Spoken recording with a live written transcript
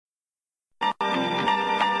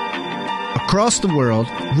Across the world,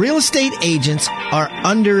 real estate agents are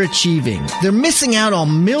underachieving. They're missing out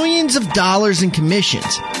on millions of dollars in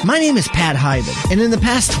commissions. My name is Pat Hiban, and in the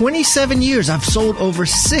past 27 years, I've sold over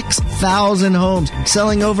 6,000 homes,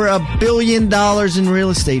 selling over $1 billion in real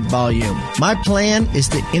estate volume. My plan is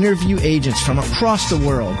to interview agents from across the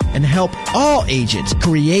world and help all agents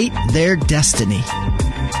create their destiny.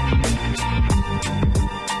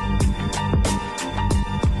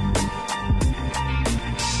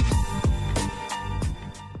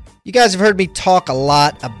 You guys have heard me talk a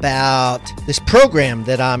lot about this program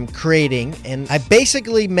that I'm creating, and I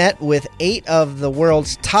basically met with 8 of the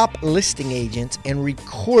world's top listing agents and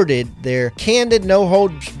recorded their candid,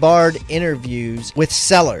 no-holds-barred interviews with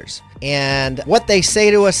sellers. And what they say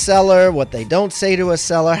to a seller, what they don't say to a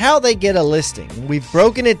seller, how they get a listing. We've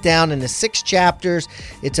broken it down into 6 chapters.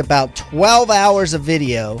 It's about 12 hours of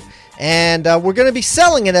video, and we're going to be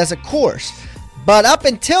selling it as a course. But up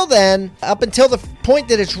until then, up until the point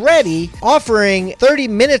that it's ready, offering 30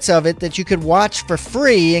 minutes of it that you could watch for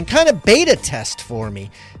free and kind of beta test for me.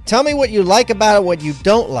 Tell me what you like about it, what you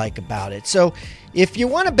don't like about it. So if you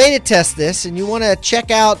want to beta test this and you want to check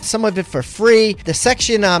out some of it for free, the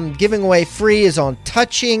section I'm giving away free is on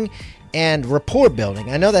touching and rapport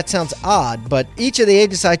building. I know that sounds odd, but each of the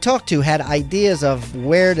agents I talked to had ideas of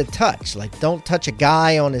where to touch. Like, don't touch a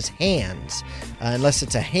guy on his hands unless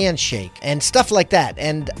it's a handshake and stuff like that.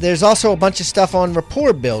 And there's also a bunch of stuff on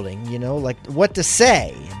rapport building, you know, like what to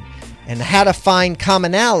say and how to find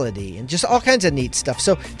commonality and just all kinds of neat stuff.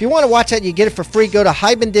 So if you want to watch that, you get it for free. Go to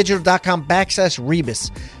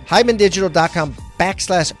hibandigital.com/rebus,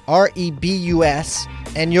 hibandigital.com/REBUS,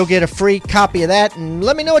 and you'll get a free copy of that. And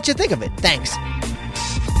let me know what you think of it. Thanks.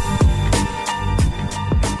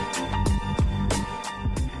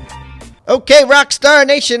 Okay, Rockstar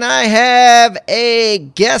Nation, I have a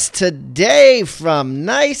guest today from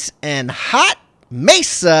nice and hot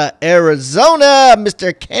Mesa, Arizona.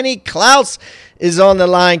 Mr. Kenny Klaus is on the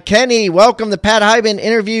line. Kenny, welcome to Pat Hiban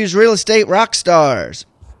Interviews Real Estate Rockstars.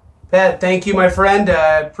 Pat, thank you, my friend.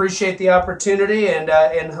 Appreciate the opportunity, and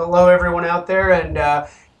hello, everyone out there. And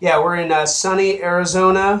yeah, we're in sunny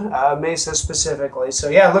Arizona, Mesa specifically. So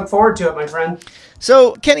yeah, look forward to it, my friend.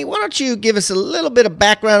 So, Kenny, why don't you give us a little bit of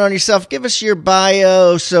background on yourself? Give us your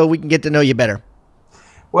bio so we can get to know you better.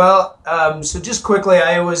 Well, so just quickly,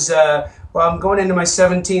 I was, I'm going into my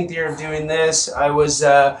 17th year of doing this. I was,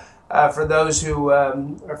 for those who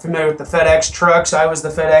are familiar with the FedEx trucks, I was the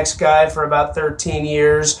FedEx guy for about 13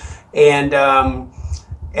 years. And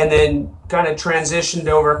then kind of transitioned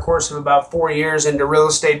over a course of about 4 years into real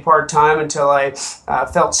estate part-time until I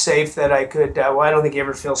felt safe that I could, I don't think you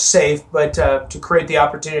ever feel safe, but to create the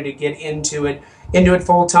opportunity to get into it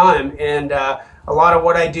full-time. And a lot of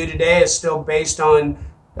what I do today is still based on,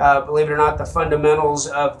 believe it or not, the fundamentals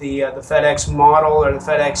of the FedEx model or the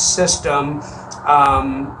FedEx system.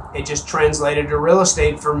 It just translated to real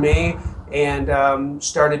estate for me, and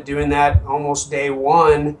started doing that almost day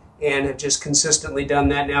one, and have just consistently done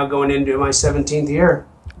that now going into my 17th year.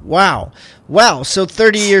 Wow. So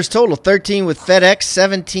 30 years total, 13 with FedEx,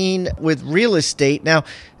 17 with real estate. Now,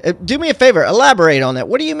 do me a favor, elaborate on that.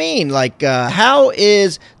 What do you mean? Like, how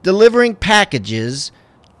is delivering packages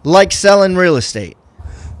like selling real estate?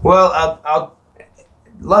 Well, I'll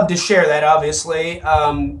love to share that, obviously,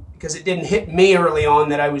 because it didn't hit me early on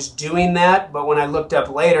that I was doing that. But when I looked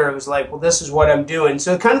up later, it was like, well, this is what I'm doing.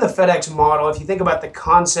 So kind of the FedEx model, if you think about the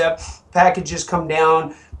concept, packages come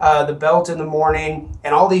down the belt in the morning,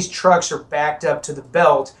 and all these trucks are backed up to the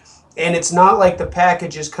belt. And it's not like the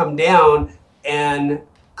packages come down and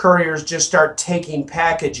couriers just start taking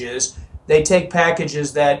packages. They take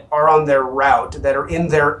packages that are on their route, that are in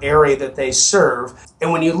their area that they serve.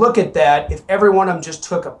 And when you look at that, if every one of them just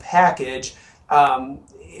took a package,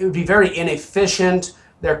 it would be very inefficient.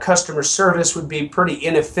 Their customer service would be pretty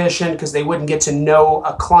inefficient because they wouldn't get to know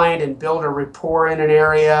a client and build a rapport in an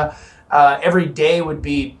area. Every day would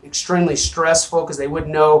be extremely stressful because they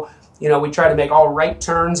wouldn't know, we try to make all right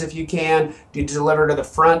turns if you can. Do you deliver to the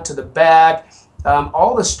front, to the back?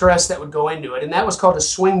 All the stress that would go into it. And that was called a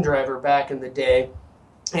swing driver back in the day.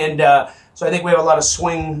 And so I think we have a lot of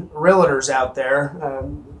swing realtors out there.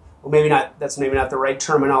 Well, maybe not, that's maybe not the right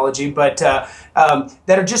terminology, but that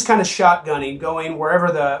are just kind of shotgunning, going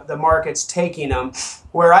wherever the market's taking them.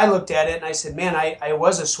 Where I looked at it and I said, man, I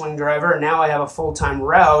was a swing driver and now I have a full-time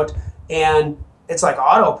route, and it's like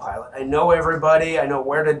autopilot. I know everybody. I know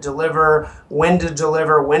where to deliver, when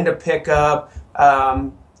to pick up.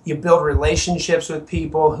 You build relationships with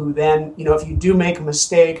people who then, if you do make a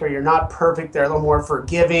mistake or you're not perfect, they're a little more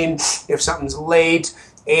forgiving if something's late.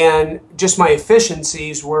 And just my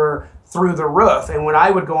efficiencies were through the roof. And when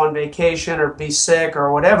I would go on vacation or be sick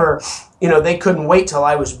or whatever, they couldn't wait till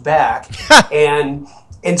I was back. And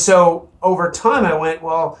so over time I went,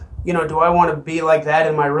 well, do I want to be like that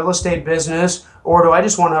in my real estate business, or do I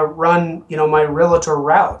just want to run, my realtor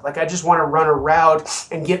route? Like I just want to run a route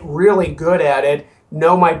and get really good at it,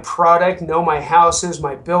 know my product, know my houses,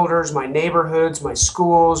 my builders, my neighborhoods, my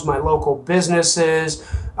schools, my local businesses,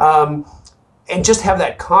 and just have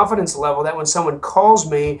that confidence level that when someone calls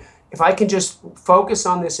me, if I can just focus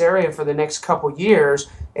on this area for the next couple years,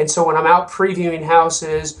 and so when I'm out previewing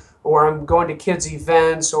houses, or I'm going to kids'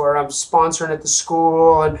 events, or I'm sponsoring at the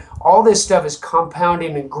school, and all this stuff is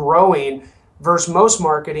compounding and growing, versus most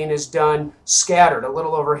marketing is done scattered, a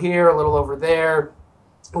little over here, a little over there,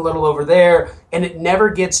 a little over there, and it never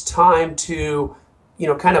gets time to,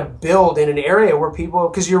 kind of build in an area where people,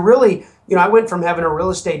 because you're really, I went from having a real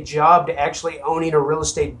estate job to actually owning a real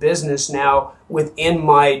estate business now within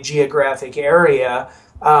my geographic area.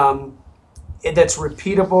 That's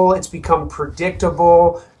repeatable. It's become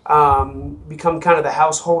predictable, become kind of the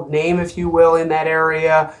household name, if you will, in that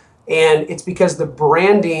area. And it's because the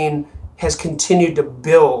branding has continued to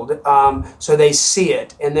build, so they see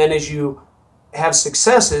it. And then as you have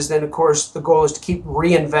successes, then of course the goal is to keep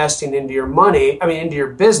reinvesting into your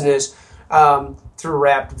business, through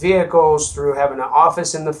wrapped vehicles, through having an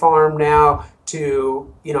office in the farm now,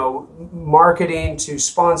 to, marketing, to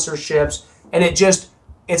sponsorships. And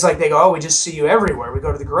it's like they go, oh, we just see you everywhere. We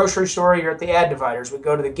go to the grocery store, you're at the ad dividers. We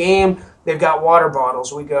go to the game, they've got water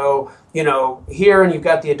bottles. We go, here, and you've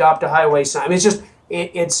got the Adopt a Highway sign.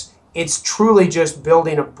 It's truly just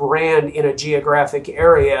building a brand in a geographic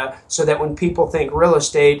area so that when people think real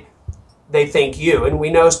estate, they think you. And we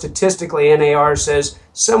know statistically, NAR says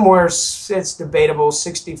somewhere, it's debatable,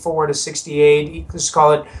 64 to 68, let's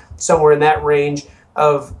call it somewhere in that range,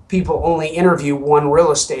 of people only interview one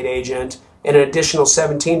real estate agent, and an additional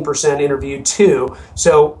 17% interview two.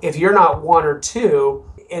 So if you're not one or two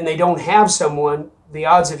and they don't have someone, the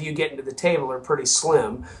odds of you getting to the table are pretty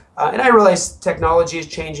slim. And I realize technology is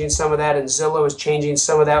changing some of that, and Zillow is changing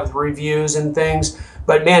some of that with reviews and things.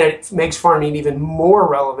 But man, it makes farming even more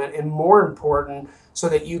relevant and more important so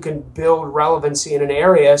that you can build relevancy in an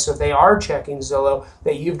area. So if they are checking Zillow,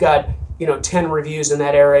 that you've got 10 reviews in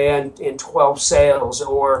that area and 12 sales.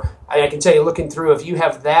 Or I can tell you, looking through, if you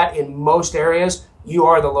have that in most areas, you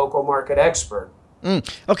are the local market expert.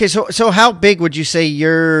 Okay, so how big would you say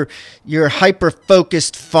your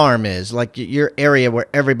hyper-focused farm is, like your area where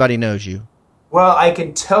everybody knows you? Well, I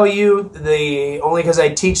can tell you, only because I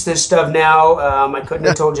teach this stuff now, I couldn't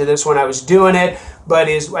have told you this when I was doing it, but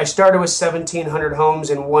I started with 1,700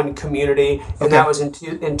 homes in one community, and that was in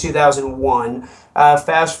 2001.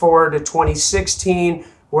 Fast forward to 2016,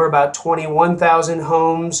 we're about 21,000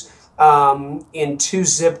 homes. In 2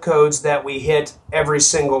 zip codes that we hit every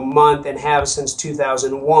single month and have since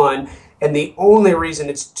 2001. And the only reason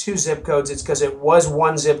it's 2 zip codes is because it was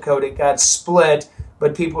 1 zip code. It got split,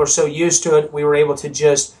 but people are so used to it, we were able to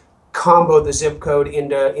just combo the zip code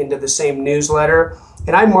into the same newsletter.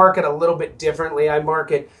 And I market a little bit differently. I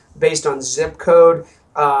market based on zip code.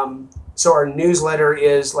 So our newsletter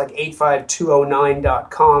is like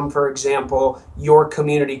 85209.com, for example, Your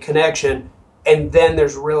Community Connection. And then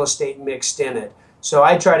there's real estate mixed in it. So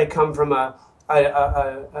I try to come from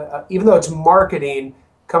even though it's marketing,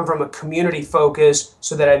 come from a community focus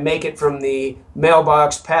so that I make it from the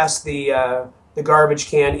mailbox past the garbage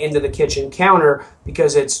can into the kitchen counter,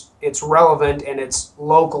 because it's relevant and it's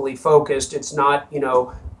locally focused. It's not,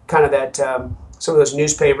 kind of that some of those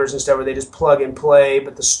newspapers and stuff where they just plug and play,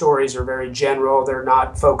 but the stories are very general. They're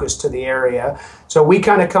not focused to the area. So we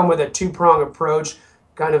kind of come with a 2-prong approach,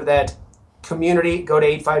 kind of that community, go to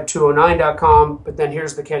 85209.com, but then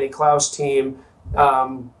here's the Kenny Klaus team,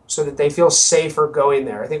 so that they feel safer going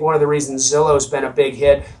there. I think one of the reasons Zillow's been a big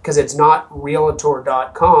hit, because it's not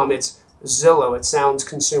realtor.com, it's Zillow. It sounds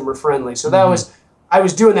consumer friendly. So I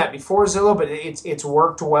was doing that before Zillow, but it's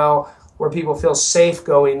worked well, where people feel safe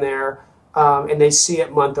going there, and they see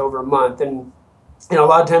it month over month. And a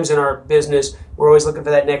lot of times in our business, we're always looking for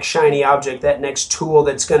that next shiny object, that next tool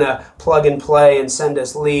that's going to plug and play and send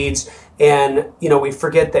us leads. And, we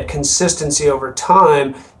forget that consistency over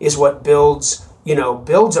time is what builds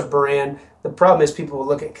a brand. The problem is people will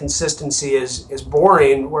look at consistency as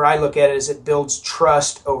boring. Where I look at it is it builds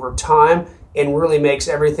trust over time and really makes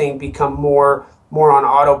everything become more on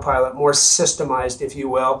autopilot, more systemized, if you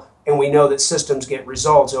will. And we know that systems get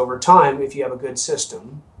results over time if you have a good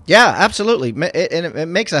system. Yeah, absolutely. And it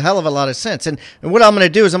makes a hell of a lot of sense. And what I'm going to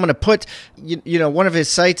do is I'm going to put, one of his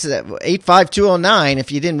sites, 85209,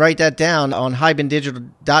 if you didn't write that down, on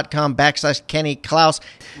hibandigital.com/Kenny Klaus.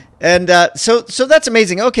 And so that's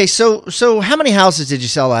amazing. Okay, so how many houses did you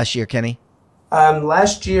sell last year, Kenny?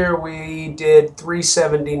 Last year we did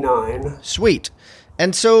 379. Sweet.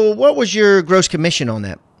 And so what was your gross commission on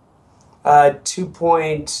that?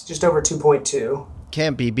 Just over 2.2.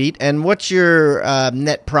 Can't be beat. And what's your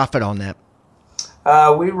net profit on that?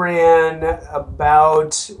 We ran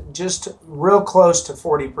about just real close to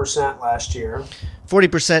 40% last year.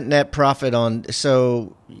 40% net profit on,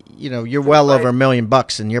 so you're well over $1 million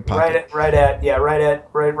in your pocket. Right at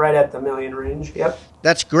the million range. Yep.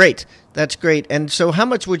 That's great. And so how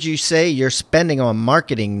much would you say you're spending on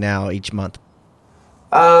marketing now each month?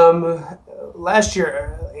 Last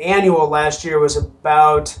year was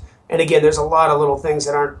about, and again, there's a lot of little things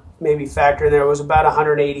that aren't maybe factored in there. It was about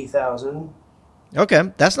 180,000.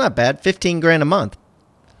 Okay, that's not bad. $15,000 a month.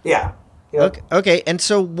 Yeah. Yep. Okay. And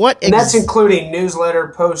so and that's including newsletter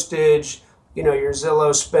postage, your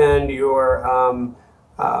Zillow spend, your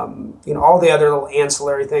all the other little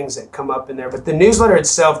ancillary things that come up in there. But the newsletter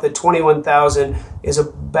itself, the 21,000, is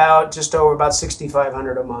about just over about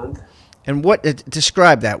 6,500 a month. And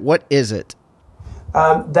describe that? What is it?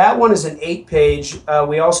 That one is an 8-page.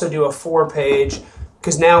 We also do a 4-page,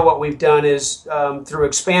 because now what we've done is through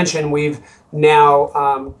expansion, we've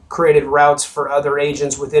now created routes for other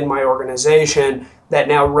agents within my organization that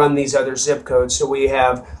now run these other zip codes. So we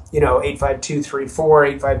have, 85234,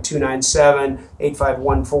 85297,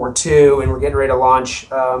 85142, and we're getting ready to launch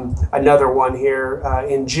another one here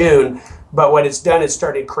in June. But what it's done is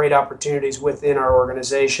started to create opportunities within our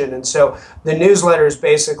organization. And so the newsletter is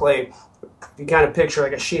basically, if you kind of picture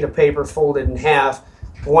like a sheet of paper folded in half,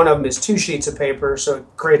 one of them is 2 sheets of paper, so it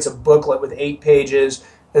creates a booklet with 8 pages.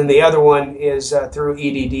 And the other one is through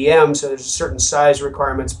EDDM, so there's certain size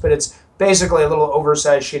requirements. But it's basically a little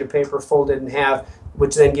oversized sheet of paper folded in half,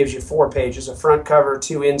 which then gives you 4 pages, a front cover,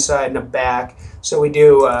 2 inside, and a back. So we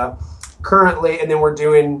do currently, and then we're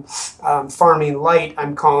doing Farming Light,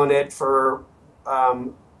 I'm calling it, for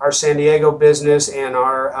our San Diego business and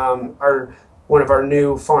our one of our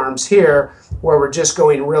new farms here, where we're just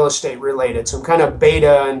going real estate related. So I'm kind of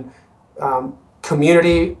beta and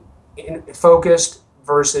community focused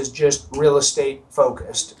versus just real estate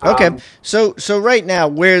focused. Okay. So right now,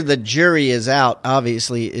 where the jury is out,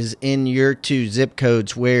 obviously, is in your 2 zip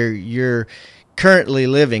codes where you're currently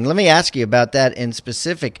living. Let me ask you about that in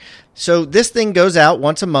specific. So this thing goes out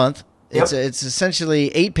once a month. Yep. It's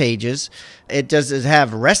essentially 8 pages. Does it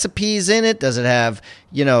have recipes in it? Does it have,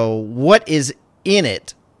 what is in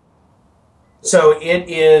it? So it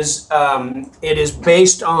is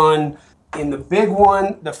based on, in the big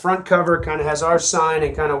one, the front cover kind of has our sign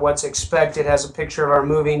and kind of what's expected, has a picture of our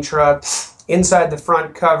moving truck. Inside the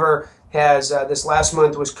front cover has, this last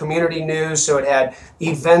month was community news, so it had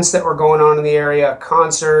events that were going on in the area, a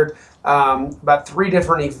concert, about 3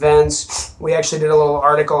 different events. We actually did a little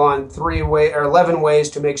article on 11 ways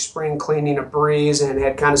to make spring cleaning a breeze, and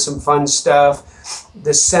had kind of some fun stuff.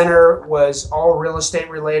 The center was all real estate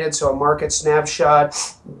related, so a market snapshot,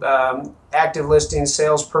 active listings,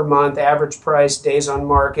 sales per month, average price, days on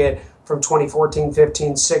market from 2014,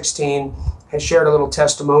 15, 16. I shared a little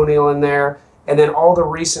testimonial in there, and then all the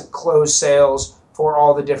recent closed sales for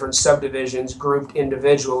all the different subdivisions grouped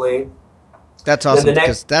individually. That's awesome,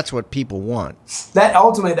 because that's what people want.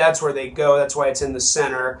 That's where they go. That's why it's in the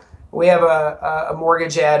center. We have a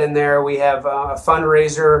mortgage ad in there. We have a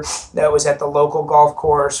fundraiser that was at the local golf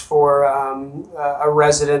course for a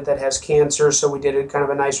resident that has cancer. So we did a kind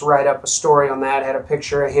of a nice write-up, a story on that, had a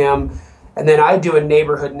picture of him. And then I do a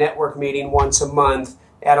neighborhood network meeting once a month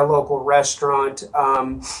at a local restaurant.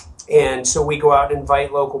 And so we go out and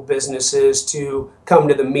invite local businesses to come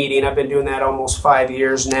to the meeting. I've been doing that almost 5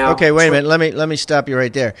 years now. Okay, wait a minute. Let me stop you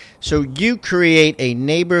right there. So you create a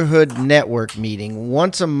neighborhood network meeting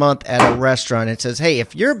once a month at a restaurant. It says, hey,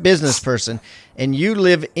 if you're a business person and you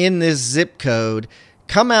live in this zip code,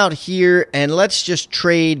 come out here and let's just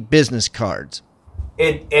trade business cards.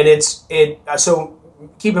 So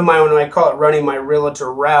keep in mind, when I call it running my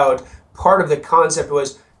realtor route, part of the concept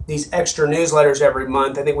was these extra newsletters every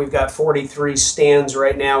month. I think we've got 43 stands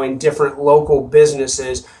right now in different local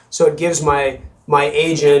businesses. So it gives my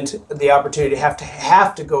agent the opportunity to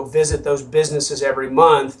have to go visit those businesses every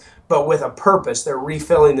month, but with a purpose. They're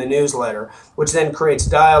refilling the newsletter, which then creates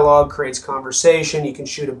dialogue, creates conversation. You can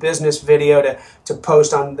shoot a business video to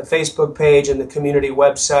post on the Facebook page and the community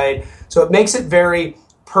website. So it makes it very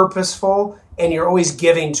purposeful and you're always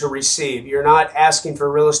giving to receive. You're not asking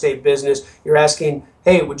for real estate business. You're asking,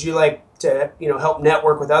 hey, would you like to help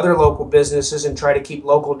network with other local businesses and try to keep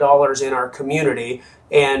local dollars in our community?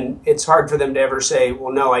 And it's hard for them to ever say,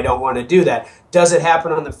 well, no, I don't want to do that. Does it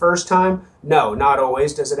happen on the first time? No, not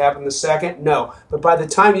always. Does it happen the second? No. But by the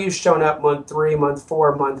time you've shown up month 3, month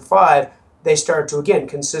 4, month 5, they start to, again,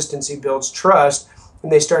 consistency builds trust,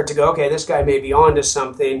 and they start to go, okay, this guy may be on to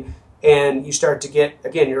something. And you start to get,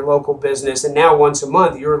 again, your local business. And now once a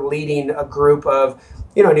month, you're leading a group of,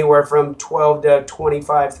 anywhere from 12 to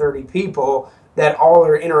 25, 30 people that all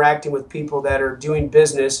are interacting with people that are doing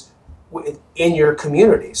business in your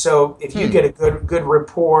community. So if you get a good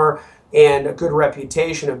rapport and a good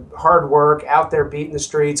reputation of hard work, out there beating the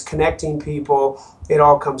streets, connecting people, it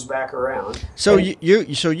all comes back around. So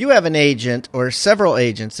you have an agent or several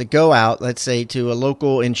agents that go out, let's say, to a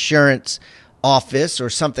local insurance office or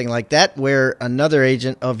something like that, where another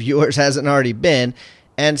agent of yours hasn't already been,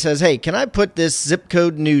 and says, hey, can I put this zip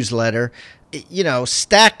code newsletter,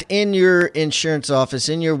 stacked in your insurance office,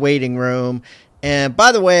 in your waiting room? And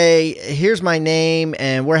by the way, here's my name,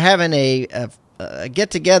 and we're having a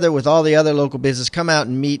get together with all the other local business. Come out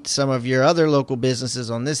and meet some of your other local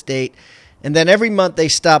businesses on this date. And then every month they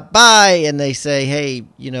stop by and they say, hey,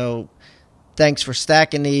 thanks for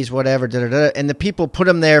stacking these, whatever, and the people put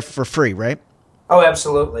them there for free, right? Oh,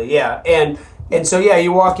 absolutely, yeah. And so, yeah,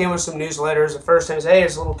 you walk in with some newsletters. The first time you say, hey,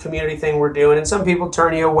 it's a little community thing we're doing. And some people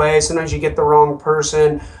turn you away. Sometimes you get the wrong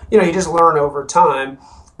person. You just learn over time.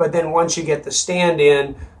 But then once you get the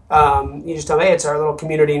stand-in, you just tell them, hey, it's our little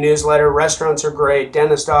community newsletter. Restaurants are great,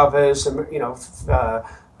 dentist office,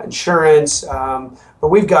 insurance. But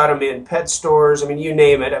we've got them in pet stores. You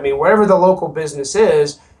name it. Wherever the local business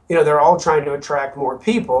is, they're all trying to attract more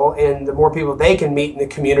people, and the more people they can meet in the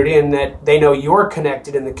community and that they know you're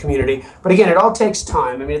connected in the community. But again, it all takes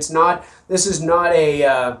time. This is not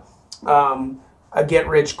a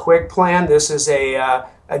get-rich-quick plan. This is a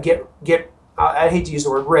I hate to use the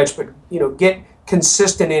word rich, but get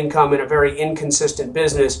consistent income in a very inconsistent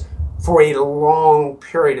business for a long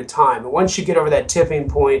period of time. And once you get over that tipping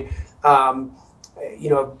point, brand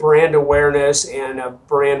awareness and a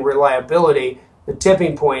brand reliability, the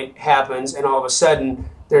tipping point happens, and all of a sudden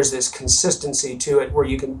there's this consistency to it where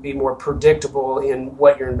you can be more predictable in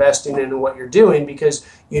what you're investing in and what you're doing, because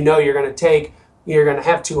you're going to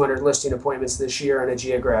have 200 listing appointments this year in a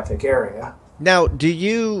geographic area. Now, do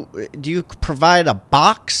you provide a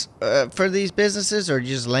box for these businesses, or do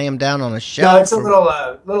you just lay them down on a shelf? No, it's a little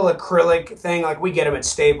acrylic thing, like we get them at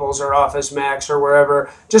Staples or Office Max or wherever.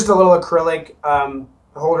 Just a little acrylic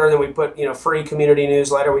holder, and then we put free community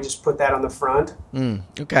newsletter. We just put that on the front.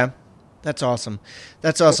 Okay, that's awesome.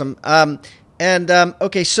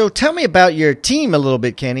 Okay, so tell me about your team a little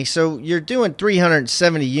bit, Kenny. So you're doing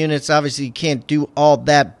 370 units. Obviously, you can't do all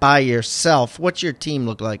that by yourself. What's your team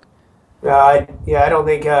look like? I don't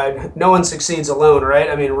think no one succeeds alone,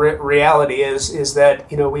 right? Reality is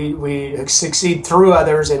that we succeed through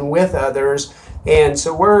others and with others, and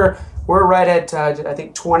so we're right at I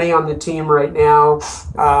think 20 on the team right now.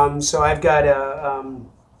 So I've got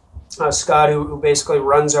Scott who basically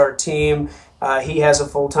runs our team. He has a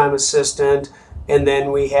full-time assistant, and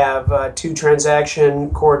then we have 2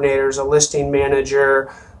 transaction coordinators, a listing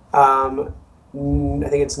manager. I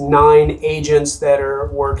think it's 9 agents that are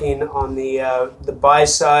working on the buy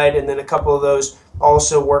side, and then a couple of those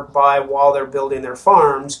also work by while they're building their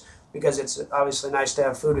farms, because it's obviously nice to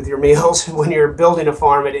have food with your meals. When you're building a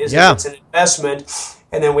farm, it's an investment.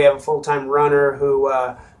 And then we have a full-time runner who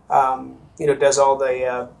does all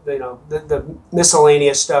the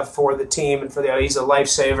miscellaneous stuff for the team and he's a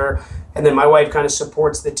lifesaver. And then my wife kind of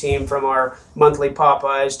supports the team from our monthly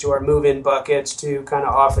Popeyes to our move-in buckets to kind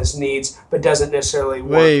of office needs, but doesn't necessarily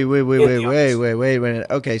work. Wait a minute.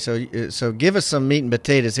 Okay, so give us some meat and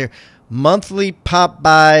potatoes here. Monthly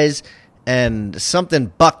Popeyes and something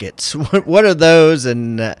buckets. What are those,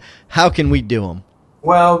 and how can we do them?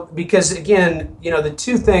 Well, because again, the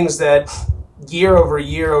two things that year over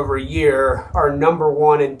year are number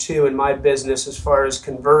 1 and 2 in my business as far as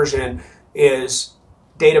conversion is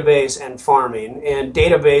database and farming. And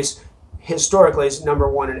database historically is number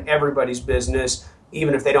 1 in everybody's business,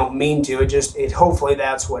 even if they don't mean to. Hopefully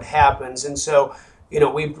that's what happens. And so,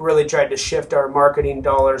 we've really tried to shift our marketing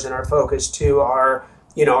dollars and our focus to our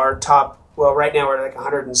top. Well, right now we're at like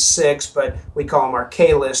 106, but we call them our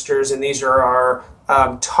K-listers, and these are our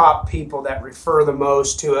top people that refer the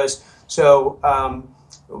most to us. So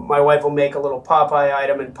my wife will make a little Popeye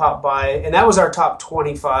item and pop by, and that was our top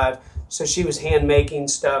 25. So she was hand making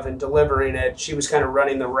stuff and delivering it. She was kind of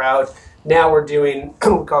running the route. Now we're doing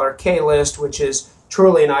we call our K-list, which is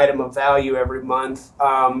truly an item of value every month.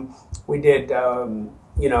 We did,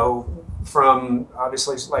 from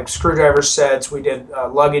obviously like screwdriver sets, we did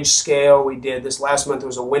luggage scale, we did this last month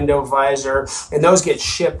was a window visor, and those get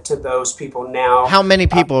shipped to those people now. How many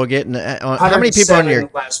people are getting? How many people on your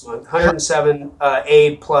last month? 107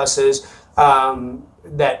 A pluses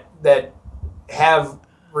that have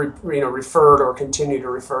referred or continue to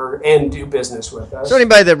refer and do business with us. So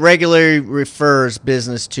anybody that regularly refers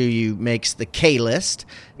business to you makes the K list,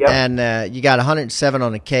 Yep. and you got 107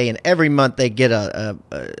 on the K, and every month they get a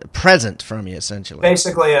present from you, essentially.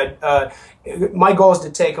 Basically, my goal is to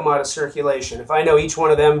take them out of circulation. If I know each one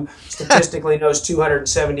of them statistically knows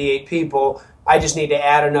 278 people, I just need to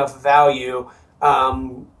add enough value.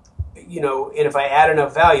 And if I add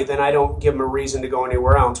enough value, then I don't give them a reason to go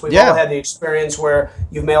anywhere else. We've all had the experience where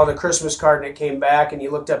you mailed a Christmas card and it came back, and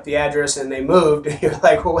you looked up the address and they moved, and you're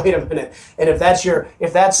like, well, wait a minute. And if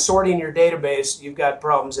that's sorting your database, you've got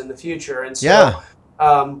problems in the future. And so,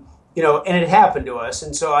 and it happened to us.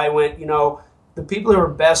 And so I went, the people who are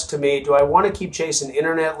best to me, do I want to keep chasing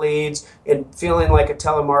internet leads and feeling like a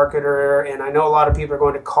telemarketer? And I know a lot of people are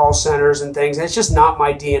going to call centers and things, and it's just not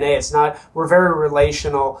my DNA. We're very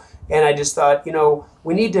relational. And I just thought,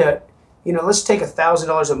 we need to, let's take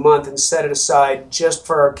 $1,000 a month and set it aside just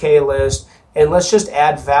for our K list. And let's just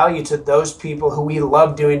add value to those people who we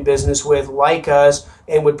love doing business with, like us,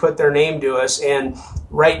 and would put their name to us. And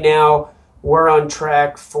right now, we're on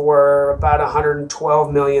track for about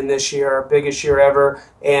 112 million this year, our biggest year ever,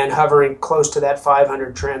 and hovering close to that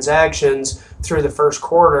 500 transactions through the first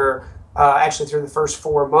quarter, actually through the first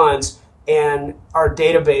 4 months. And our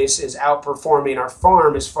database is outperforming our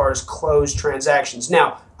farm as far as closed transactions.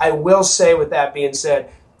 Now, I will say, with that being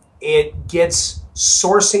said, it gets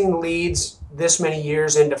sourcing leads this many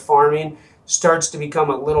years into farming starts to become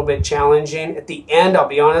a little bit challenging. At the end, I'll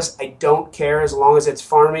be honest, I don't care as long as it's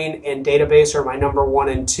farming and database are my number 1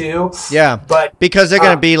 and 2. Yeah, but because they're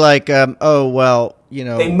going to be like, they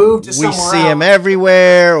moved to somewhere we see them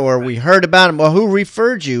everywhere, or we heard about them. Well, who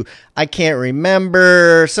referred you? I can't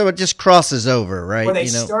remember. So it just crosses over, right? Well, they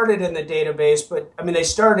started in the database, they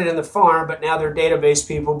started in the farm, but now they're database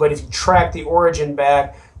people. But if you track the origin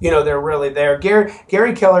back, they're really there.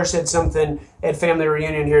 Gary Keller said something at Family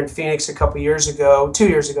Reunion here in Phoenix a couple years ago, 2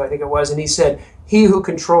 years ago, I think it was, and he said, he who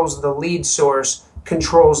controls the lead source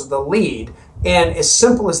controls the lead. And as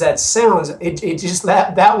simple as that sounds, it just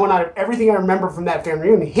that one out of everything I remember from that family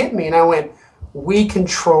reunion hit me, and I went, we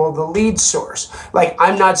control the lead source. Like,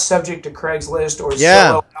 I'm not subject to Craigslist or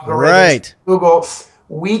Zillow algorithms, Google.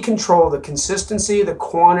 We control the consistency, the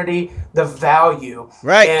quantity, the value.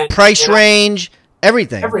 Right. And price range,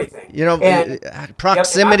 everything. Everything.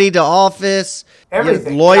 Proximity to office,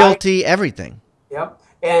 everything. Loyalty, everything. Yep.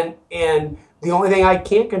 And the only thing I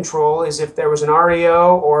can't control is if there was an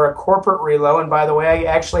REO or a corporate reload. And by the way, I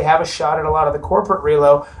actually have a shot at a lot of the corporate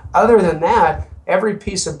reload. Other than that, every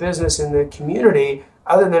piece of business in the community,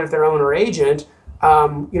 other than if they're owner or agent,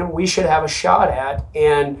 we should have a shot at.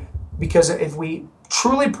 And because if we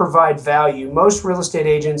truly provide value, most real estate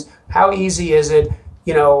agents, how easy is it?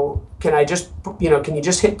 Can you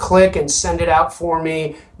just hit click and send it out for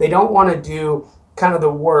me? They don't want to do kind of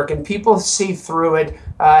the work, and people see through it.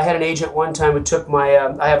 I had an agent one time who took my,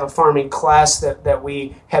 I have a farming class that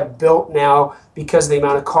we have built now because of the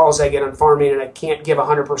amount of calls I get on farming, and I can't give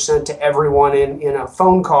 100% to everyone in a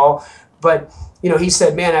phone call. But, he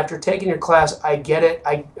said, man, after taking your class, I get it.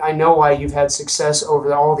 I know why you've had success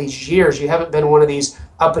over all these years. You haven't been one of these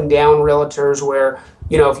up and down realtors where,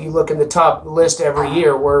 if you look in the top list every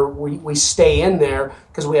year, where we stay in there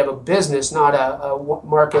because we have a business, not a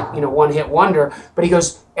market, one-hit wonder. But he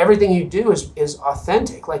goes, everything you do is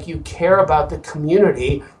authentic. Like, you care about the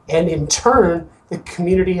community, and in turn, the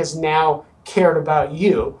community has now cared about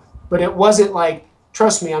you. But it wasn't like,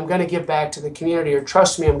 trust me, I'm going to give back to the community, or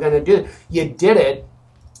trust me, I'm going to do it. You did it,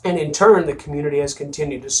 and in turn, the community has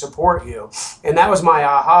continued to support you. And that was my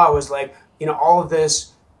aha, was like, all of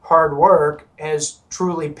this hard work has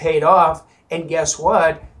truly paid off. And guess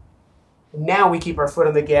what? Now we keep our foot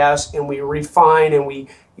on the gas, and we refine, and we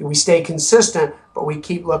stay consistent, but we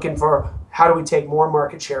keep looking for how do we take more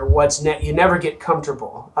market share? What's next? You never get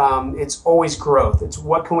comfortable. It's always growth. It's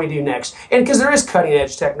what can we do next? And because there is cutting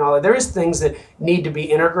edge technology, there is things that need to be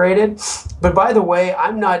integrated. But by the way,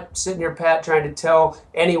 I'm not sitting here, Pat, trying to tell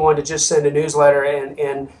anyone to just send a newsletter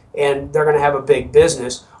and they're going to have a big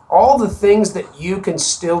business. All the things that you can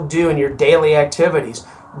still do in your daily activities,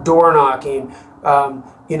 door knocking,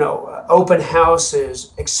 open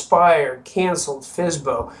houses, expired, canceled,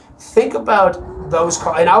 FSBO. Think about those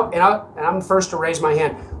calls, and I'm the first to raise my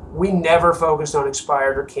hand. we never focused on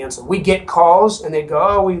expired or canceled. We get calls and they go,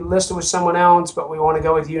 oh, we listed with someone else, but we want to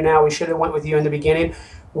go with you now. We should have went with you in the beginning.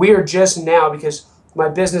 We are just now, because my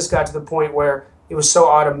business got to the point where it was so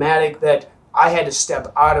automatic that I had to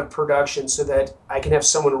step out of production so that I can have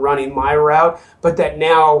someone running my route. But that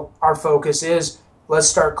now our focus is, let's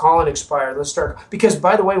start calling expired. Because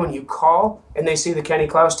by the way, when you call and they see the Kenny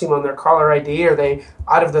Klaus team on their caller ID, or they,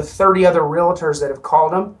 out of the 30 other realtors that have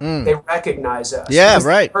called them, they recognize us. Yeah,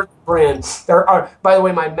 right. Brand. There are, by the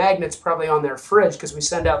way, my magnet's probably on their fridge because we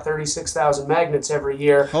send out 36,000 magnets every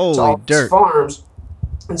year to all these farms.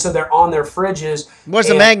 And so they're on their fridges. What's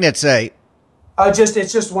the magnet say?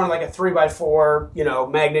 It's just one like a 3x4,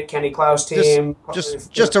 magnet Kenny Klaus team.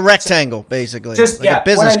 Just a rectangle, basically. Just like a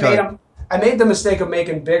business card. I made the mistake of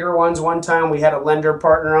making bigger ones one time. We had a lender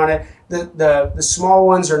partner on it. The small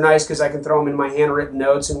ones are nice because I can throw them in my handwritten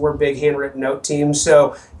notes, and we're big handwritten note teams.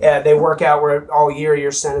 So they work out where all year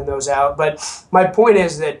you're sending those out. But my point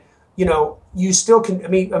is that, you still can,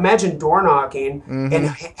 imagine door knocking and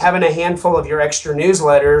having a handful of your extra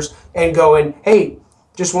newsletters and going, hey,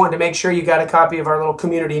 just wanted to make sure you got a copy of our little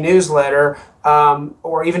community newsletter,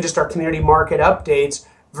 or even just our community market updates,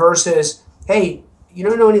 versus, hey, you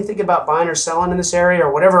don't know anything about buying or selling in this area,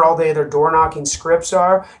 or whatever all the other door knocking scripts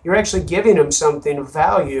are. You're actually giving them something of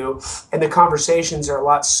value, and the conversations are a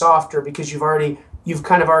lot softer because you've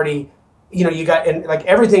kind of already, you got, and like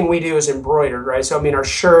everything we do is embroidered, right? So, our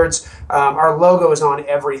shirts, our logo is on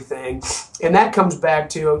everything. And that comes back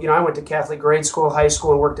to, I went to Catholic grade school, high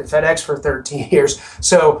school, and worked at FedEx for 13 years.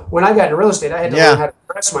 So when I got into real estate, I had to learn how to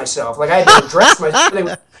dress myself. Like I had to dress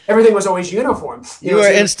myself. Everything was always uniform. You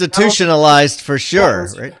were institutionalized for sure,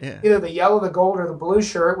 right? Yeah. Either the yellow, the gold, or the blue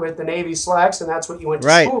shirt with the navy slacks, and that's what you went to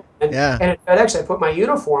school. And at FedEx, I put my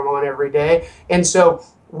uniform on every day. And so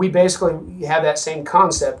we basically have that same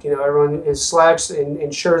concept. Everyone is slacks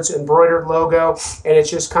and shirts, embroidered logo, and it's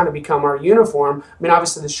just kind of become our uniform.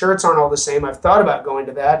 Obviously the shirts aren't all the same. I've thought about going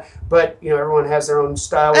to that, but everyone has their own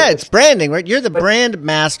style. Yeah, it's branding, right? You're the brand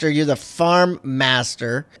master, you're the farm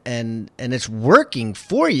master, and it's working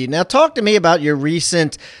for you. Now talk to me about your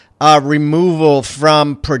recent removal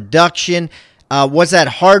from production. Was that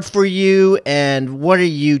hard for you, and what are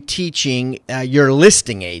you teaching your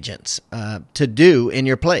listing agents to do in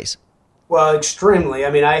your place? Well, extremely.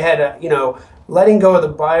 I had letting go of the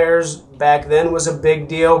buyers back then was a big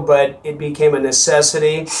deal, but it became a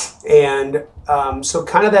necessity. And so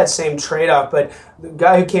kind of that same trade-off. But the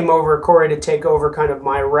guy who came over, Corey, to take over kind of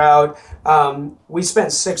my route, we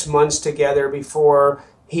spent 6 months together before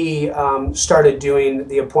he started doing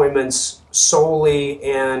the appointments solely,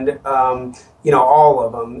 and all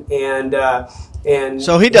of them. And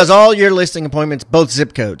so he does all your listing appointments, both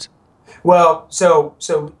zip codes. Well,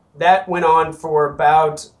 so that went on for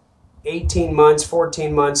about 18 months,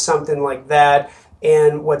 14 months, something like that.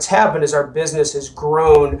 And what's happened is our business has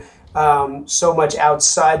grown so much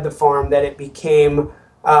outside the farm that it became,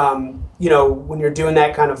 when you're doing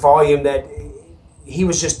that kind of volume, that he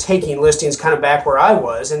was just taking listings kind of back where I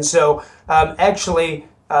was. And so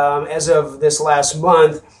as of this last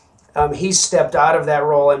month, he stepped out of that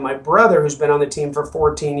role, and my brother, who's been on the team for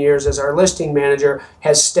 14 years as our listing manager,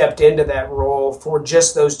 has stepped into that role for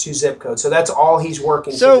just those 2 zip codes. So that's all he's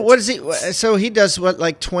working. So what is he? So he does what,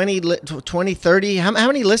 like 20, 30? How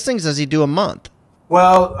many listings does he do a month?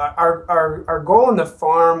 Well, our goal in the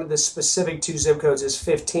farm, the specific 2 zip codes, is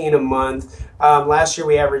 15 a month. Last year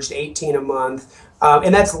we averaged 18 a month.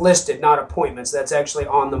 And that's listed, not appointments. That's actually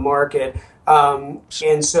on the market.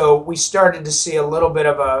 And so we started to see a little bit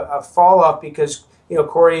of a fall off because,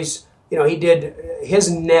 Corey's, he did his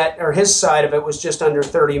net, or his side of it was just under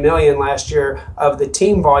 30 million last year of the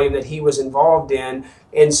team volume that he was involved in.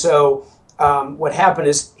 And so what happened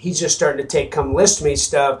is he's just starting to take come list me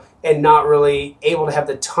stuff and not really able to have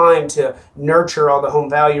the time to nurture all the home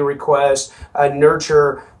value requests,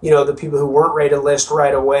 nurture, the people who weren't ready to list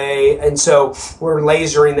right away. And so we're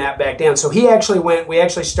lasering that back down. So we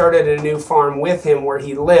actually started a new farm with him where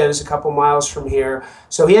he lives a couple miles from here.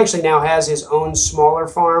 So he actually now has his own smaller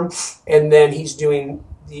farm, and then he's doing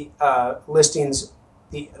the listings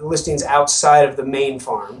outside of the main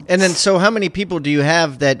farm. And then, so how many people do you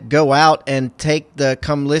have that go out and take the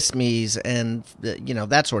come list me's and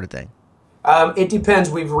that sort of thing? It depends.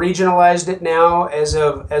 We've regionalized it now as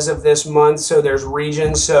of this month. So there's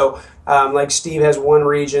regions. So like Steve has one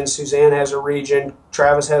region, Suzanne has a region,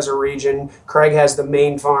 Travis has a region, Craig has the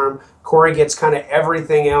main farm, Corey gets kind of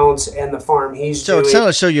everything else, and the farm he's doing.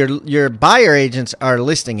 So your buyer agents are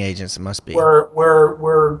listing agents. It must be.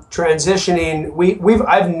 We're transitioning.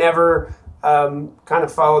 I've never kind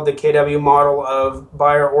of followed the KW model of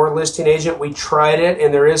buyer or listing agent. We tried it,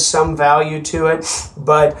 and there is some value to it,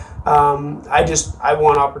 but I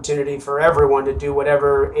want opportunity for everyone to do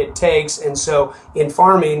whatever it takes. And so in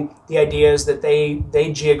farming, the idea is that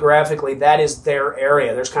they geographically, that is their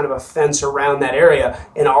area. There's kind of a fence around that area,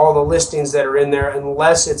 and all the listings that are in there,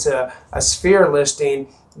 unless it's a sphere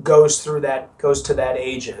listing, goes to that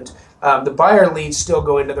agent. The buyer leads still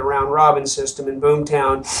go into the round robin system in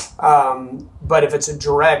Boomtown, but if it's a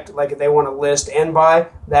direct, like if they want to list and buy,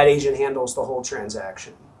 that agent handles the whole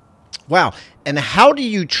transaction. Wow. And how do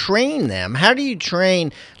you train them? How do you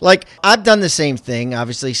train? Like, I've done the same thing,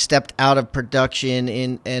 obviously stepped out of production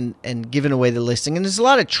and given away the listing. And there's a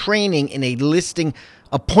lot of training in a listing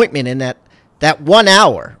appointment in that 1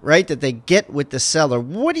 hour, right, that they get with the seller.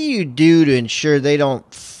 What do you do to ensure they don't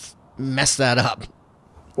mess that up?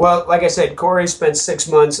 Well, like I said, Corey spent 6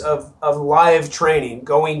 months of live training,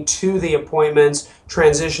 going to the appointments,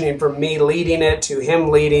 transitioning from me leading it to him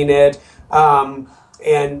leading it.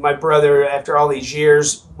 And my brother, after all these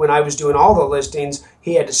years, when I was doing all the listings,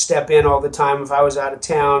 he had to step in all the time if I was out of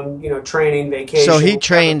town, training, vacation. So he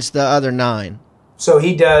trains the other 9. So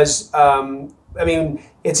he does.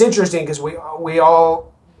 It's interesting because we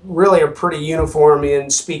all really are pretty uniform in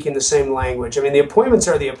speaking the same language. I mean, the appointments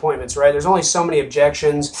are the appointments, right? There's only so many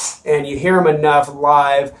objections, and you hear them enough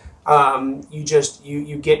live.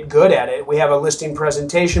 You get good at it. We have a listing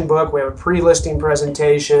presentation book. We have a pre-listing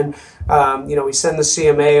presentation. We send the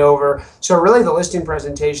CMA over. So really the listing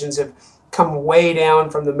presentations have come way down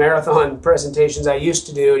from the marathon presentations I used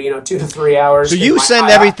to do, 2 to 3 hours. So you send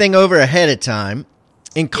everything over ahead of time,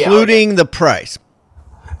 including the price.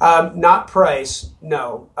 Not price,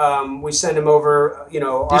 no. We send them over,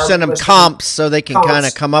 You send them comps so they can kind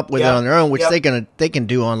of come up with it on their own, which they can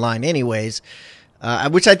do online anyways.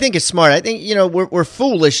 Which I think is smart. I think, we're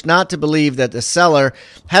foolish not to believe that the seller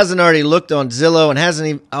hasn't already looked on Zillow and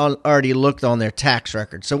hasn't already looked on their tax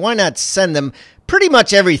record. So why not send them pretty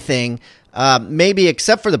much everything, maybe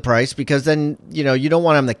except for the price, because then, you don't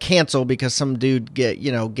want them to cancel because some dude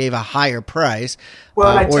gave a higher price,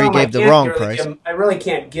 or he gave the wrong price. I really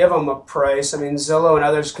can't give them a price. I mean, Zillow and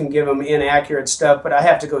others can give them inaccurate stuff, but I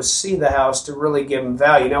have to go see the house to really give them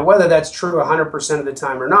value. Now, whether that's true 100% of the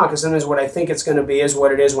time or not, because sometimes what I think it's going to be is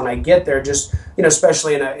what it is when I get there, just,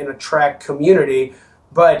 especially in a tract community.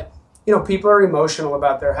 But people are emotional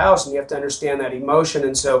about their house, and you have to understand that emotion.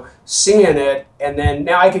 And so seeing it, and then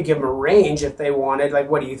now I could give them a range if they wanted, like,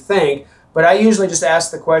 what do you think? But I usually just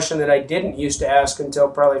ask the question that I didn't used to ask until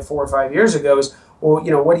probably 4 or 5 years ago is, well,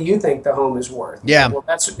 what do you think the home is worth? Yeah. Well,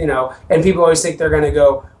 that's, and people always think they're going to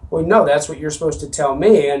go, well, no, that's what you're supposed to tell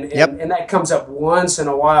me. And that comes up once in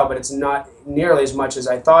a while, but it's not nearly as much as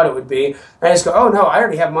I thought it would be. And I just go, oh, no, I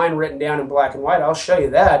already have mine written down in black and white. I'll show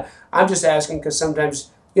you that. I'm just asking because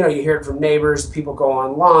sometimes you hear it from neighbors, people go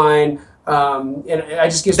online, and I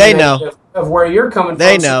just give them an idea of where you're coming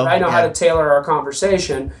from. So I know how to tailor our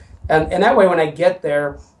conversation. And that way, when I get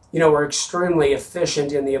there, we're extremely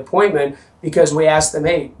efficient in the appointment because we ask them,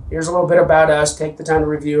 hey, here's a little bit about us. Take the time to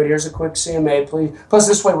review it. Here's a quick CMA, please. Plus,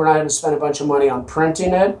 this way, we're not going to spend a bunch of money on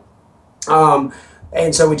printing it.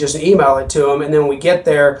 And so we just email it to them. And then when we get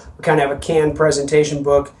there, we kind of have a canned presentation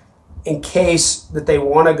book in case that they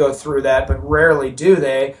want to go through that, but rarely do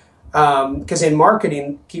they. Because in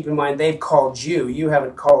marketing, keep in mind, they've called you. You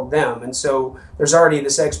haven't called them. And so there's already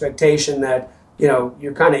this expectation that,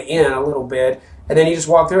 you're kind of in a little bit. And then you just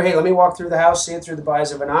walk through, hey, let me walk through the house, see it through the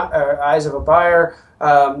eyes of a buyer,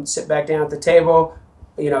 sit back down at the table.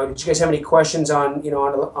 Did you guys have any questions on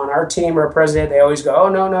our team or our president? They always go, oh,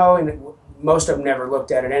 no. And most of them never looked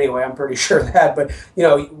at it anyway. I'm pretty sure of that. But,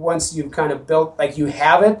 once you've kind of built, like you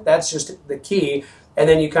have it, that's just the key. And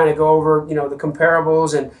then you kind of go over, the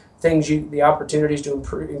comparables and things, the opportunities to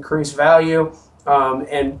increase value.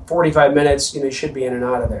 And 45 minutes, you should be in and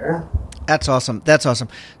out of there. That's awesome.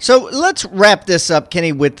 So let's wrap this up,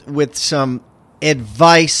 Kenny, with some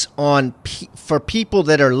advice for people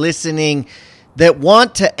that are listening that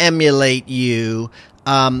want to emulate you.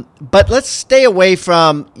 But let's stay away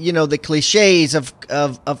from, the cliches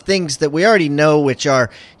of things that we already know, which are,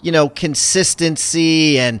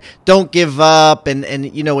 consistency and don't give up and,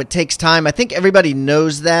 it takes time. I think everybody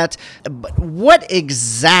knows that. But what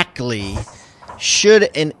exactly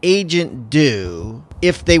should an agent do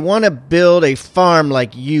if they want to build a farm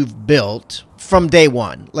like you've built from day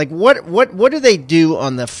one? Like what do they do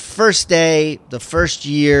on the first day, the first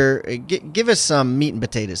year? Give us some meat and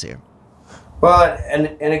potatoes here. Well,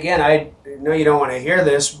 and again, I know you don't want to hear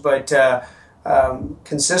this, but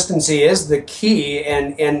consistency is the key.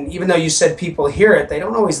 And even though you said people hear it, they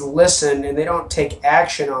don't always listen and they don't take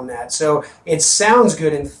action on that. So it sounds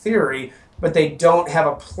good in theory, but they don't have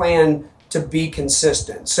a plan to be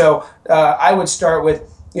consistent. So I would start with,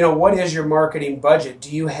 what is your marketing budget? Do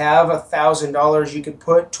you have $1,000 you could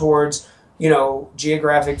put towards,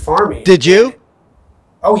 geographic farming? Did you?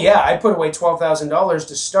 Oh yeah, I put away $12,000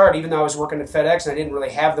 to start, even though I was working at FedEx and I didn't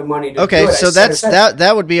really have the money to do it. Okay, so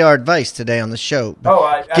that would be our advice today on the show.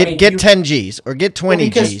 Get 10 G's or get 20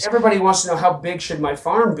 because G's. Everybody wants to know how big should my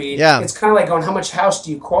farm be. Yeah. It's kind of like going, how much house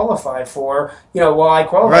do you qualify for? I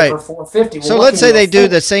qualify for 450. Well, so let's say they do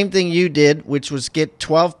the same thing you did, which was get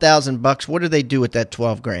 $12,000. What do they do with that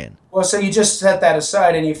 12 grand? Well, so you just set that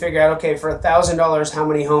aside and you figure out, okay, for $1,000, how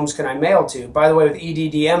many homes can I mail to? By the way, with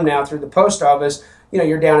EDDM now through the post office,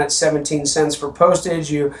 you're down at 17 cents for postage.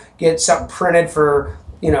 You get something printed for,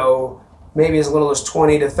 maybe as little as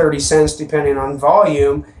 20 to 30 cents, depending on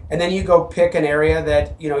volume. And then you go pick an area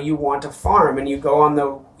that, you want to farm, and you go on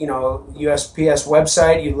the, USPS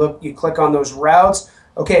website, you click on those routes.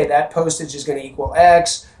 Okay, that postage is going to equal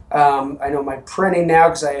X. I know my printing now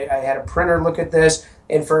because I had a printer look at this.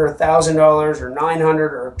 And for $1,000 or $900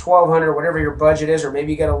 or $1,200, whatever your budget is, or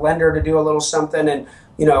maybe you get a lender to do a little something and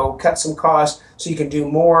cut some costs so you can do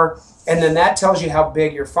more. And then that tells you how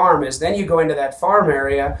big your farm is. Then you go into that farm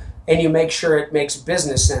area and you make sure it makes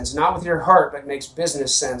business sense, not with your heart, but makes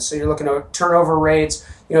business sense. So you're looking at turnover rates.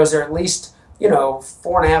 Is there at least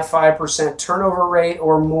 4.5% turnover rate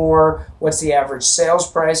or more? What's the average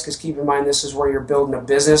sales price? Because keep in mind, this is where you're building a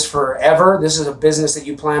business forever. This is a business that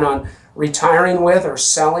you plan on retiring with or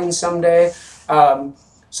selling someday.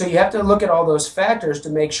 So you have to look at all those factors to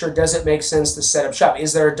make sure, does it make sense to set up shop?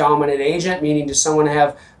 Is there a dominant agent, meaning does someone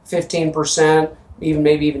have 15%,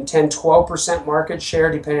 maybe even 10, 12% market share,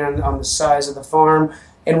 depending on the size of the farm,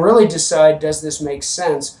 and really decide, does this make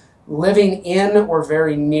sense? Living in or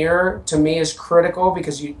very near, to me, is critical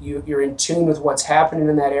because you're in tune with what's happening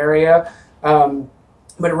in that area.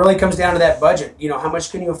 But it really comes down to that budget. How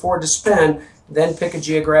much can you afford to spend? Then pick a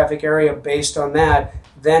geographic area based on that.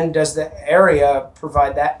 Then does the area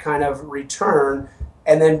provide that kind of return?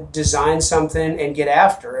 And then design something and get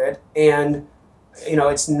after it. And,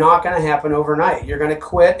 it's not going to happen overnight. You're going to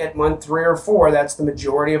quit at month 3 or 4. That's the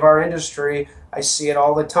majority of our industry. I see it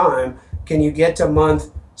all the time. Can you get to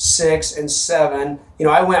month 6 and 7?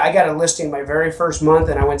 I got a listing my very first month,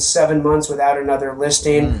 and I went 7 months without another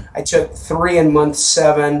listing. I took 3 in month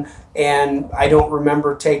 7, and I don't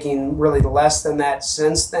remember taking really less than that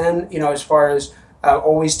since then, as far as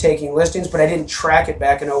always taking listings. But I didn't track it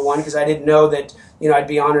back in 01 because I didn't know that, I'd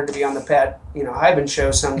be honored to be on the Pat, Hiban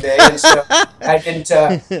show someday. And so I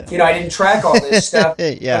didn't track all this stuff.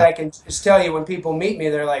 Yeah. But I can just tell you, when people meet me,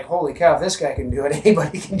 they're like, holy cow, if this guy can do it,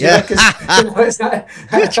 anybody can do it. Because, it's not,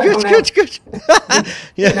 good.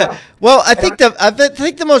 Yeah. Well, I think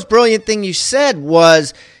the most brilliant thing you said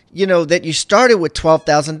was, that you started with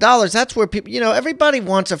 $12,000. That's where people, everybody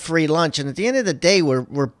wants a free lunch. And at the end of the day,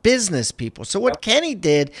 we're business people. So what Kenny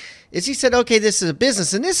did is he said, okay, this is a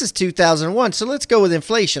business and this is 2001. So let's go with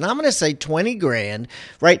inflation. I'm going to say 20 grand,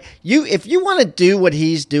 right? If you want to do what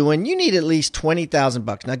he's doing, you need at least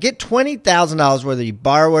 $20,000. Now get $20,000, whether you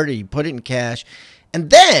borrow it or you put it in cash. And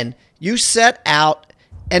then you set out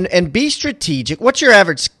and be strategic. What's your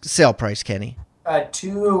average sale price, Kenny?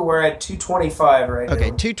 We're at 225 right now. Okay,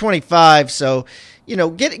 225. So,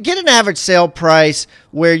 get an average sale price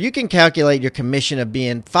where you can calculate your commission of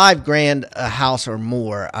being $5,000 a house or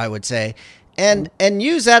more, I would say, and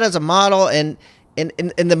use that as a model. And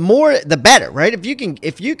the more, the better, right? If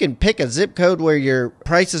you can pick a zip code where your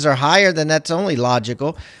prices are higher, then that's only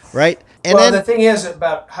logical, right? And the thing is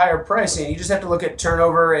about higher pricing, you just have to look at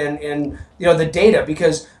turnover and the data,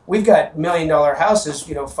 because we've got $1 million houses,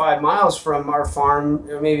 5 miles from our farm,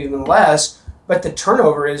 maybe even less, but the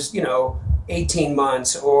turnover is, 18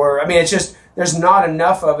 months it's just, there's not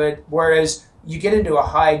enough of it. Whereas you get into a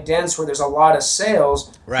high dense where there's a lot of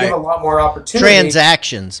sales, right, you have a lot more opportunity.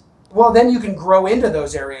 Transactions. Well, then you can grow into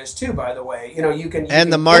those areas too, by the way. You can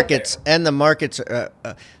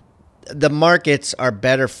the markets are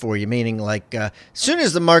better for you, meaning like as soon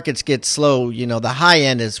as the markets get slow, the high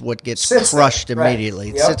end is what gets crushed immediately.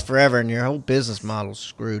 Right. It sits forever and your whole business model's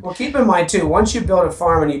screwed. Well, keep in mind too, once you build a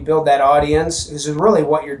farm and you build that audience, this is really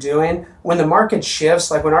what you're doing. When the market shifts,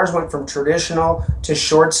 like when ours went from traditional to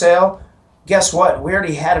short sale, guess what? We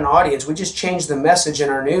already had an audience. We just changed the message in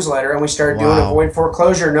our newsletter, and we started doing avoid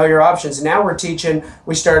foreclosure, know your options. Now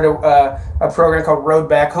we started a program called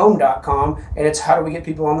roadbackhome.com, and it's how do we get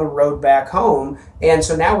people on the road back home. And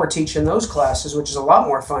so now we're teaching those classes, which is a lot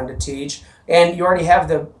more fun to teach. and you already have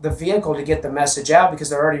the vehicle to get the message out because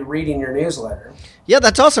they're already reading your newsletter. Yeah,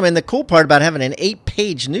 that's awesome. And the cool part about having an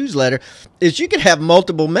 8-page newsletter is you can have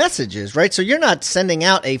multiple messages, right? So you're not sending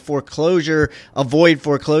out a avoid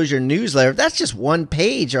foreclosure newsletter. That's just one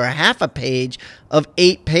page or a half a page of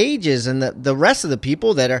 8 pages. And the rest of the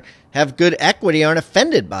people that have good equity aren't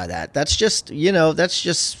offended by that. That's just, that's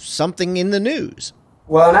just something in the news.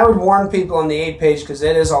 Well, and I would warn people on the 8-page because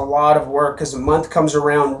it is a lot of work because a month comes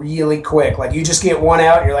around really quick. Like you just get one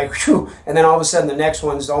out and you're like, whew, and then all of a sudden the next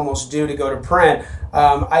one's almost due to go to print.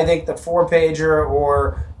 I think the 4-pager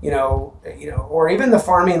or even the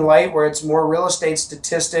Farming Light where it's more real estate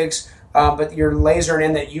statistics, but you're lasering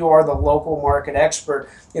in that you are the local market expert.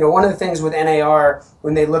 One of the things with NAR,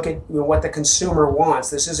 when they look at what the consumer wants,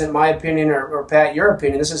 this isn't my opinion or Pat, your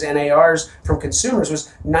opinion, this is NAR's from consumers,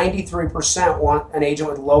 was 93% want an agent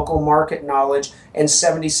with local market knowledge and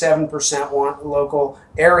 77% want local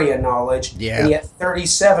area knowledge. Yeah. And yet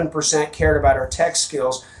 37% cared about our tech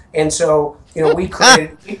skills. And so, we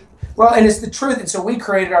created... Well, and it's the truth. And so we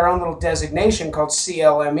created our own little designation called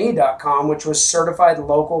CLME.com, which was Certified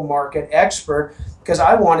Local Market Expert, because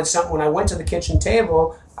I wanted something when I went to the kitchen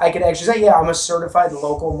table, I could actually say, yeah, I'm a certified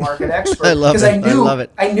local market expert. I love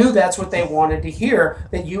it. I knew that's what they wanted to hear,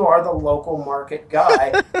 that you are the local market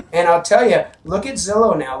guy. And I'll tell you, look at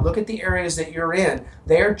Zillow now. Look at the areas that you're in.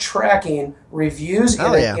 They're tracking reviews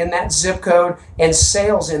in that zip code and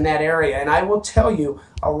sales in that area. And I will tell you,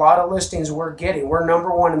 a lot of listings we're getting. We're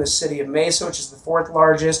number one in the city of Mesa, which is the 4th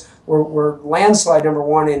largest. We're landslide number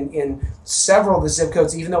one in several of the zip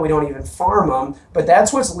codes, even though we don't even farm them. But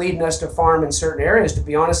that's what's leading us to farm in certain areas. To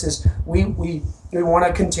be honest, is we want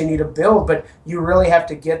to continue to build, but you really have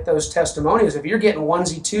to get those testimonials. If you're getting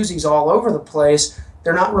onesie-twosies all over the place,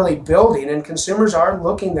 they're not really building, and consumers are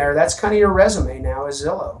looking there. That's kind of your resume now is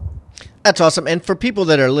Zillow. That's awesome. And for people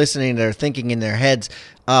that are listening, that are thinking in their heads,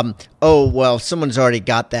 someone's already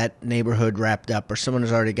got that neighborhood wrapped up or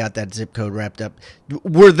someone's already got that zip code wrapped up.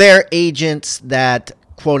 Were there agents that,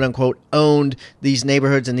 quote unquote, owned these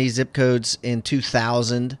neighborhoods and these zip codes in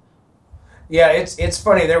 2000? Yeah, it's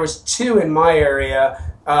funny. There was 2 in my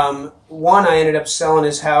area. One, I ended up selling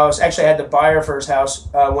his house. Actually, I had the buyer for his house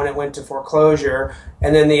when it went to foreclosure,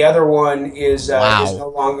 and then the other one is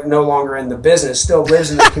no longer in the business. Still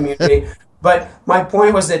lives in the community. But my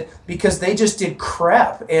point was that because they just did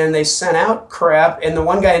crap and they sent out crap, and the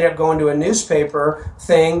one guy ended up going to a newspaper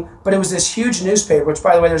thing, but it was this huge newspaper, which,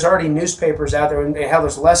 by the way, there's already newspapers out there, and hell,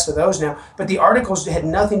 there's less of those now. But the articles had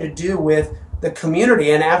nothing to do with the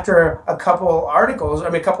community. And after a couple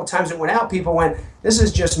times it went out, people went, this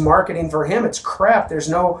is just marketing for him. It's crap. There's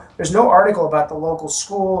no article about the local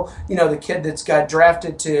school, the kid that's got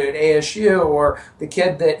drafted to ASU, or the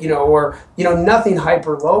kid that, nothing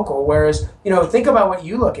hyper local. Whereas, think about what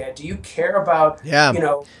you look at. Do you care about,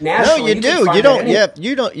 national? No, you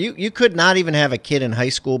do. You could not even have a kid in high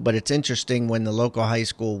school, but it's interesting when the local high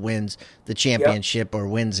school wins the championship or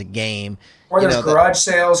wins a game. Or there's garage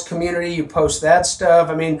sales, community, you post that stuff.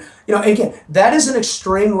 I mean, again, that is an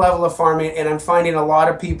extreme level of farming, and I'm finding a lot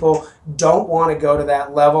of people don't want to go to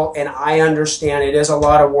that level, and I understand it is a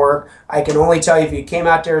lot of work. I can only tell you, if you came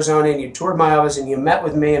out to Arizona and you toured my office and you met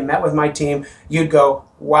with me and met with my team, you'd go,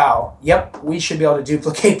 wow, yep, we should be able to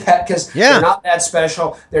duplicate that because they're not that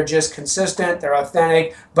special. They're just consistent. They're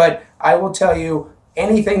authentic. But I will tell you,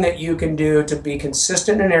 anything that you can do to be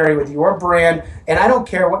consistent in an area with your brand, and I don't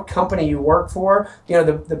care what company you work for,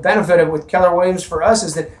 the benefit of with Keller Williams for us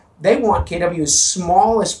is that they want KW as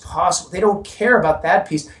small as possible. They don't care about that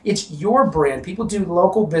piece. It's your brand. People do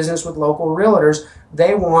local business with local realtors.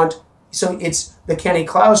 So it's the Kenny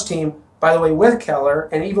Klaus team, by the way, with Keller,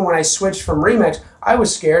 and even when I switched from Remax, I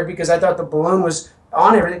was scared because I thought the balloon was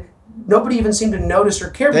on everything. Nobody even seemed to notice or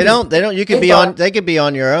care. They don't. You could be on. They could be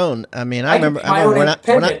on your own. I mean, I remember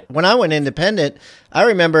when I went independent. I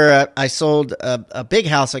remember I sold a big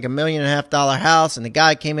house, like $1.5 million house, and the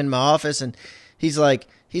guy came in my office and he's like,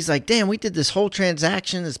 "Dan, we did this whole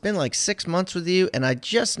transaction. It's been like 6 months with you, and I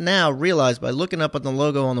just now realized by looking up at the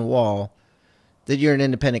logo on the wall that you're an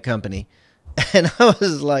independent company." And I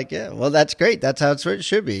was like, yeah, well, that's great. That's how it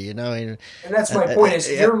should be, And that's my point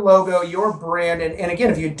is your logo, your brand. And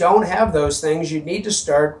again, if you don't have those things, you need to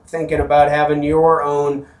start thinking about having your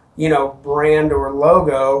own, brand or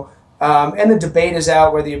logo. And the debate is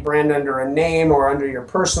out whether you brand under a name or under your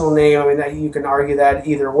personal name. I mean, you can argue that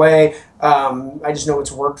either way. I just know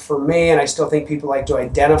it's worked for me, and I still think people like to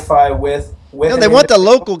identify with. They want the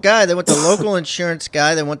local guy. They want the local insurance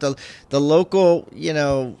guy. They want the local,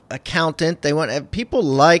 accountant. They want people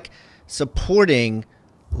like supporting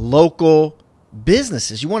local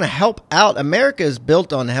businesses. You want to help out. America is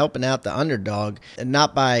built on helping out the underdog, and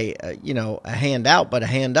not by a handout, but a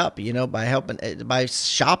hand up. By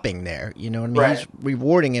shopping there. You know what I mean? Right. He's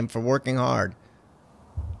rewarding him for working hard.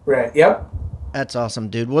 Right. Yep. That's awesome,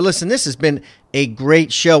 dude. Well, listen, this has been a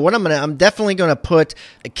great show. I'm definitely going to put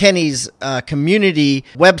Kenny's community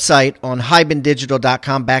website on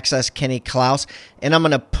hibandigital.com/Kenny Klaus. And I'm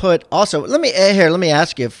going to put also, let me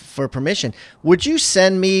ask you for permission. Would you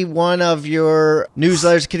send me one of your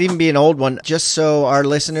newsletters? It could even be an old one, just so our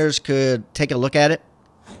listeners could take a look at it.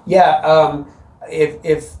 Yeah.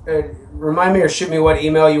 If remind me or shoot me what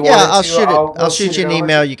email you want. Yeah, I'll shoot you an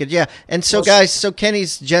email. You could, yeah. And so, guys, so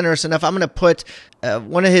Kenny's generous enough. I'm going to put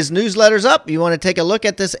one of his newsletters up. You want to take a look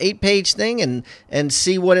at this 8-page thing and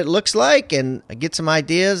see what it looks like and get some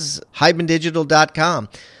ideas. hibandigital.com.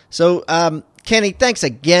 So, Kenny, thanks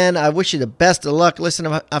again. I wish you the best of luck.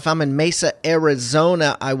 Listen, if I'm in Mesa,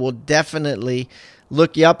 Arizona, I will definitely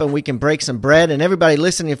look you up and we can break some bread. And everybody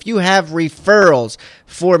listening, if you have referrals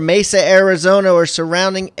for Mesa, Arizona or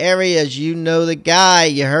surrounding areas, you know the guy.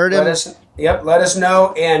 You heard him? Let us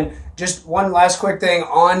know. And just one last quick thing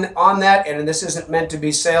on that, and this isn't meant to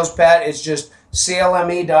be sales, Pat. It's just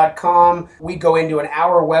CLME.com. We go into an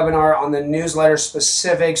hour webinar on the newsletter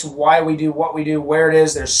specifics, why we do what we do, where it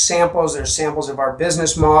is. There's samples of our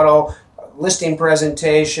business model, listing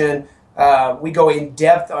presentation. We go in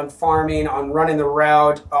depth on farming, on running the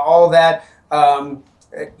route, all that.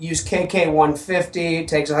 Use KK150,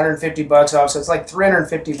 takes $150 off, so it's like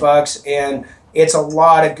 $350, and it's a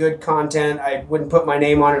lot of good content. I wouldn't put my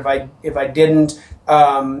name on it if I didn't.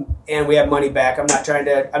 And we have money back. I'm not trying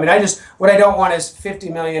to. What I don't want is 50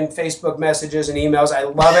 million Facebook messages and emails. I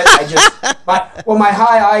love it. My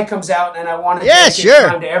high I comes out, and I want to dedicate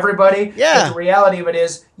time to everybody. Yeah. But the reality of it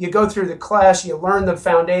is, you go through the class, you learn the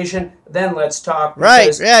foundation, then let's talk.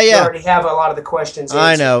 Right. Yeah. You already have a lot of the questions answered.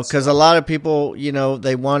 I know, because a lot of people,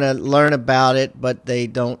 they want to learn about it, but they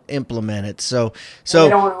don't implement it. So they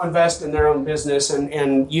don't want to invest in their own business.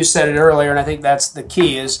 And you said it earlier, and I think that's the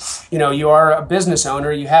key is, you are a business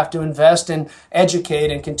owner. You have to invest and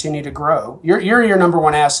educate and continue to grow. You're your number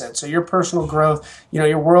one asset. So your personal growth,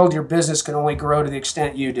 your world, your business can only grow to the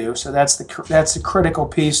extent you do. So that's the critical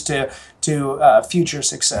piece to future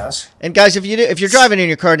success. And guys, if you're driving in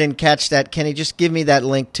your car and didn't catch that, Kenny, just give me that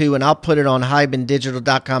link too, and I'll put it on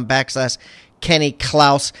hibandigital.com/Kenny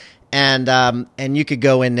Klaus. And you could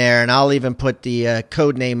go in there, and I'll even put the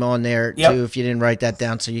code name on there too, if you didn't write that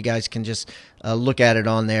down, so you guys can just look at it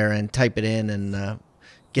on there and type it in and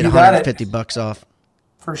get $150 off.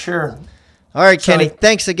 For sure. All right, Kenny.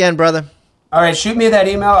 Thanks again, brother. All right, shoot me that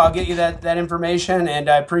email. I'll get you that information, and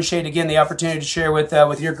I appreciate again the opportunity to share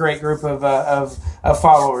with your great group of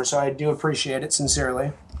followers. So I do appreciate it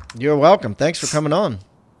sincerely. You're welcome. Thanks for coming on.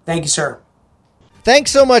 Thank you, sir.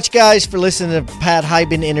 Thanks so much, guys, for listening to Pat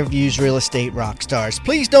Hiban Interviews Real Estate Rockstars.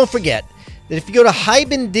 Please don't forget that if you go to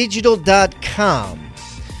hibandigital.com,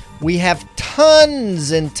 we have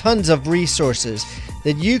tons and tons of resources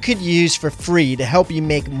that you could use for free to help you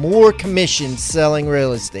make more commissions selling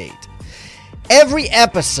real estate. Every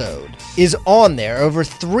episode is on there, over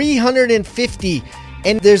 350,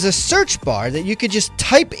 and there's a search bar that you could just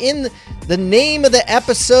type in the name of the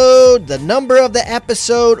episode, the number of the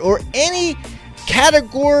episode, or any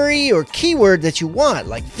category or keyword that you want,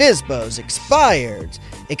 like FSBOs, expireds,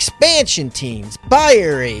 expansion teams,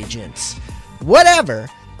 buyer agents, whatever,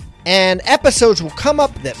 and episodes will come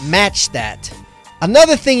up that match that.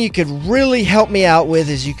 Another thing you could really help me out with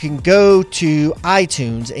is you can go to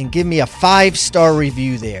iTunes and give me a 5-star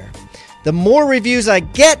review there. The more reviews I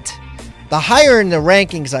get, the higher in the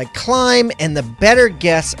rankings I climb, and the better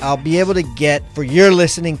guests I'll be able to get for your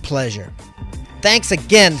listening pleasure. Thanks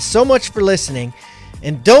again so much for listening.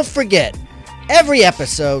 And don't forget, every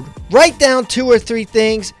episode, write down 2 or 3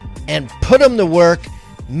 things and put them to work.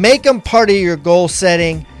 Make them part of your goal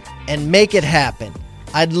setting and make it happen.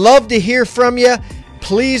 I'd love to hear from you.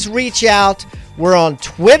 Please reach out. We're on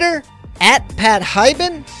Twitter at Pat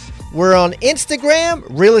Hiban. We're on Instagram,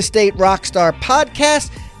 Real Estate Rockstar Podcast.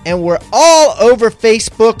 And we're all over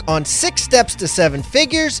Facebook on 6 Steps to 7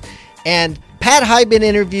 Figures and Pat Hiban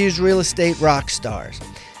Interviews Real Estate Rockstars.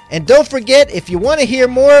 And don't forget, if you want to hear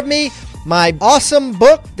more of me, my awesome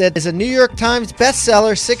book that is a New York Times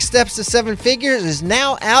bestseller, 6 Steps to 7 Figures, is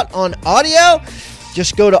now out on audio.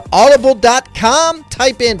 Just go to audible.com,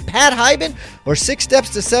 type in Pat Hiban or 6 Steps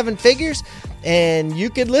to 7 Figures, and you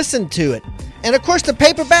can listen to it. And of course, the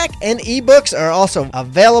paperback and ebooks are also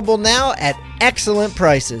available now at excellent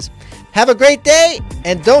prices. Have a great day,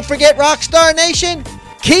 and don't forget, Rockstar Nation,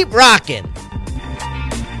 keep rocking.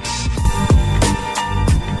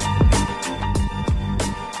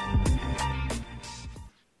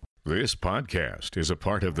 This podcast is a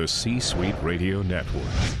part of the C-Suite Radio Network.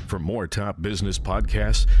 For more top business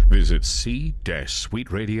podcasts, visit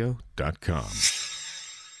c-suiteradio.com.